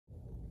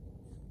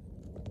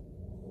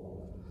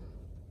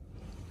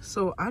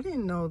So I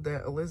didn't know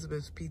that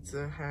Elizabeth's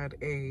Pizza had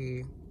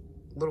a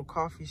little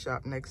coffee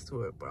shop next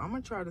to it, but I'm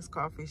gonna try this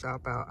coffee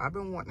shop out. I've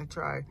been wanting to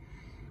try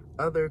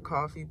other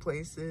coffee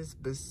places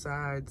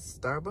besides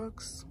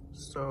Starbucks.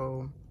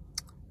 So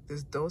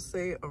this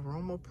Dulce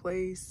Aroma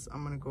place,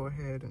 I'm gonna go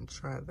ahead and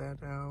try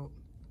that out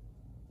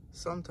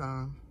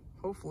sometime,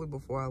 hopefully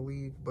before I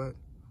leave, but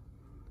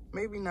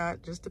maybe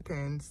not, just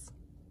depends.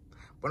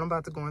 But I'm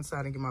about to go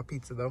inside and get my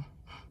pizza though.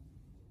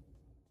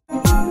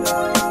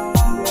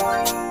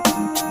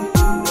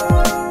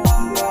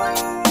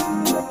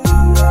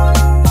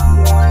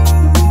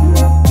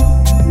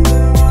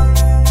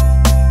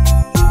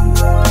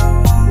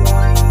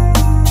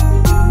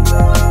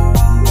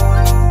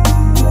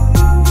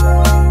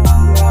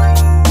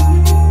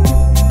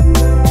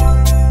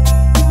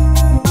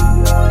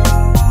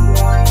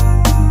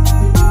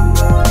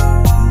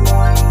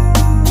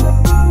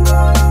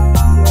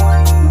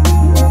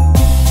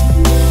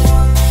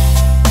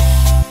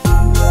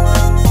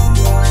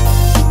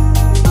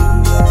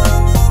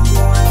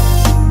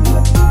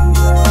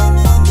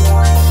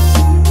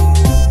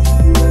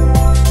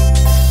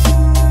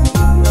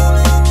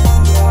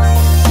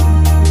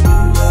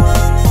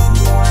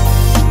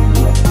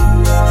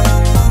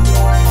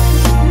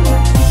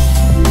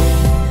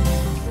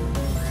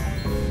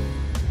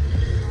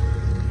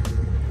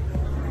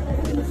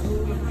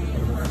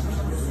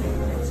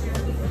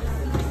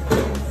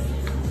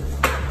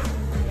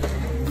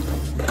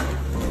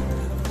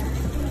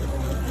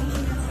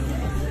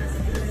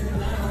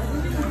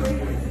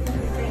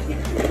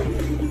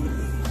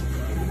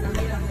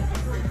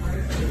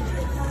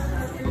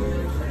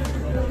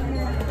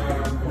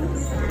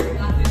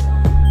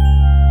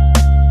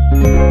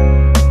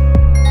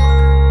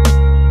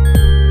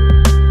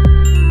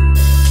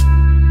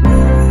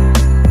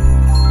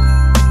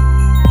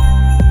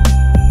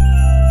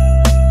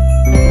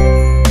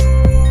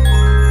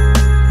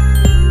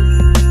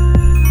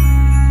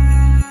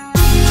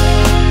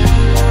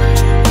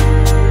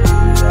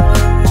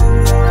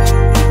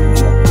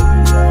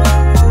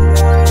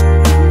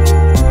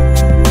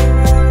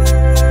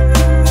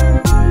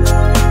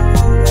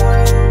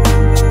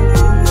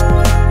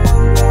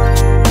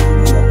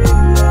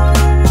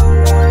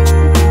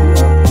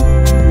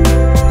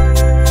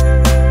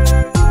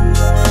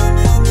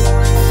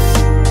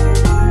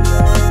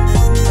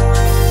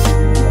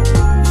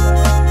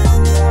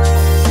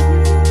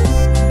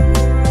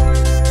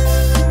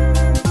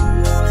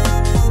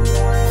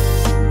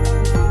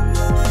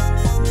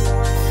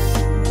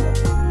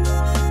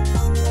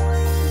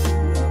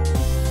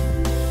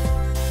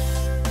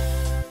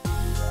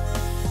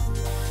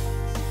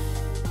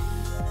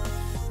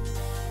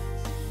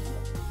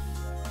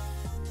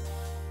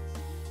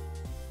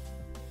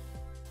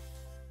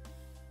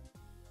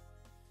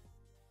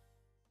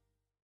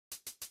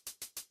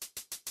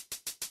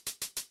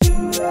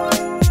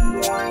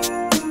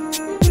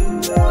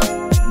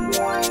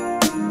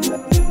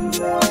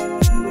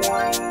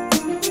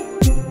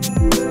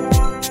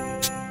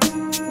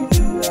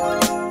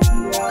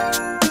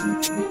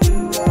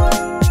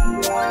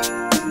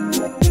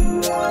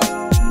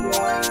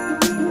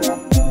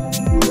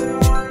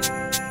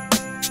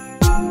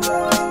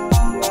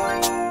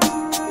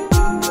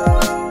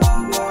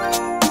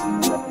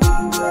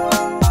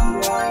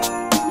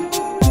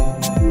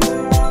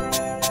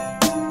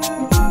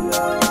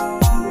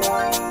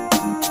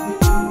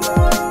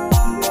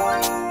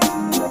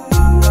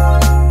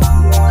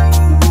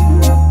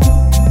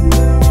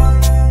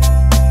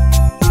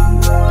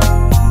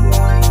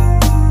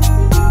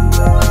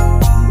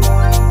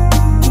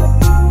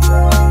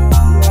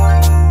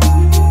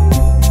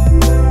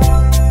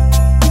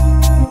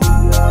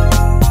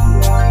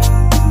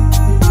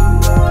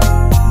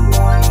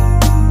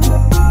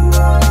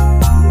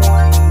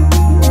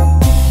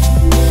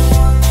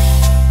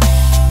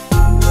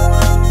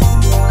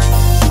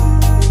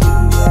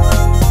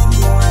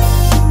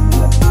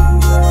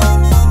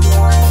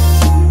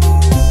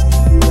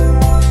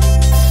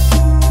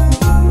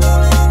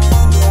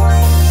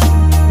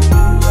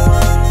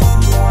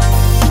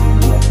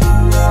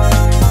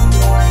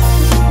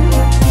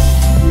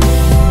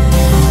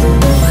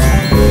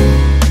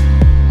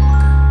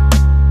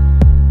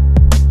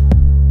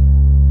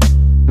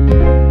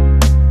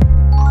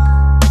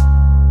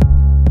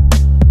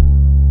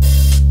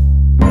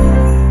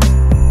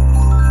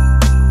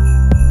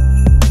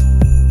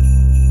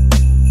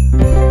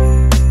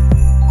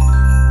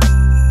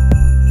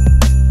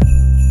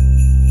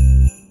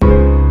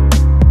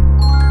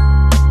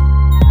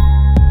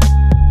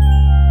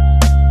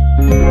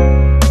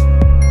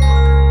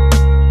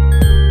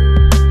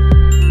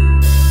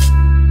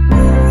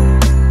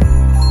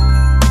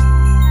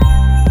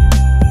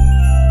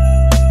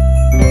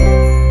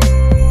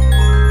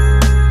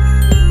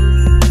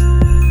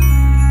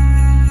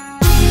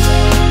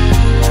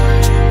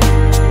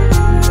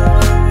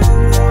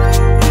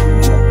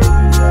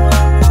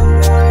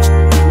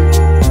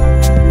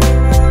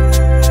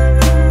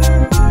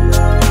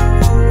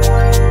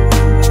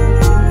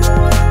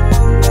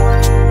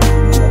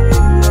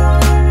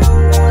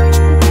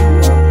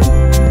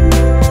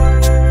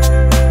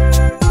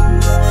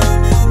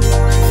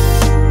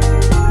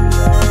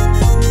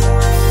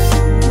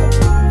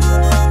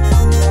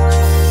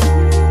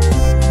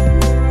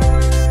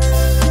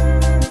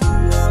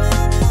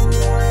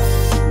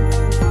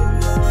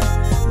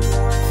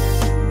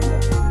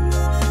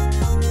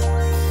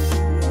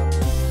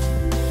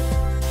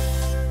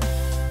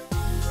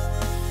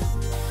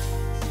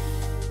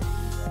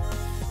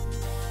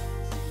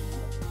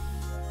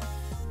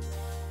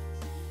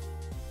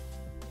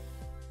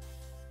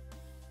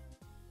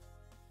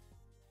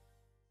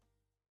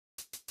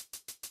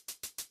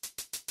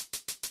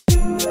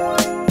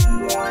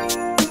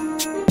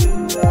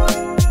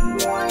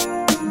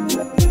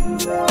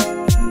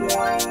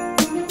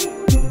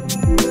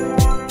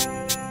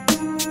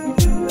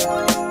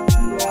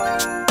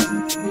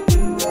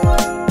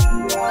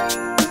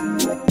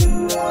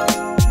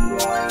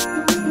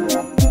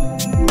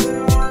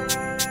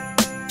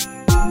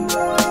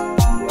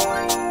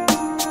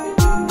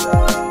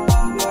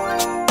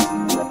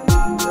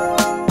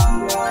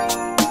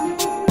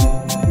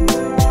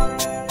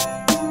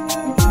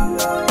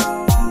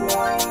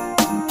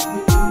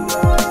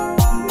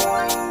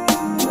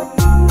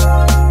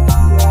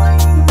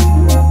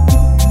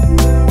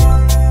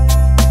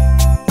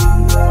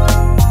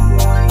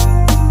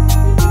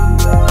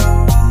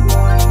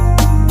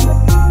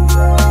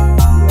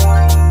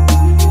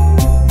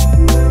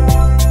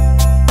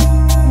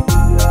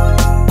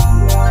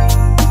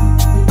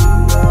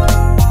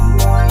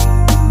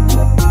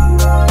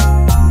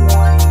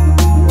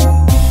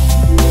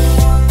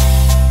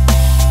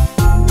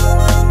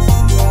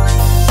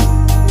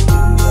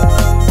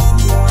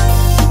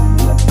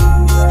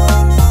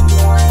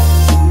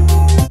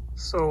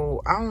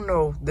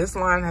 So this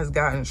line has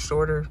gotten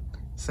shorter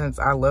since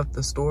I left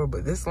the store,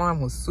 but this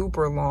line was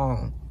super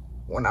long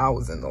when I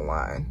was in the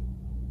line.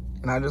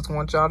 And I just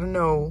want y'all to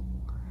know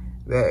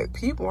that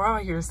people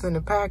out here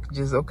sending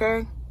packages,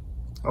 okay?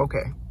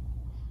 Okay.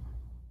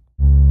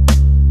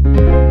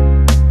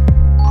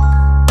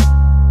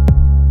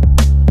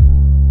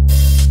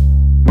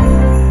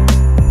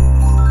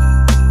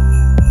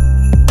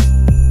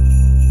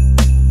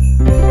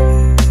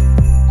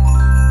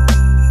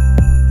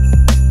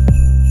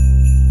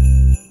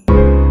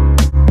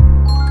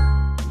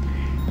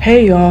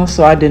 Hey y'all,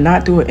 so I did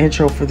not do an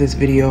intro for this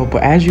video,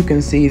 but as you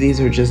can see, these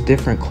are just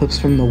different clips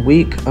from the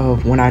week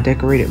of when I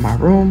decorated my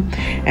room.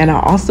 And I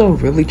also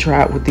really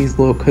tried with these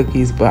little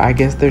cookies, but I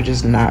guess they're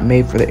just not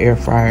made for the air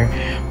fryer.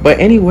 But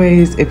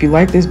anyways, if you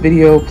like this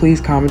video,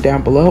 please comment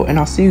down below and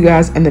I'll see you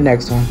guys in the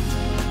next one.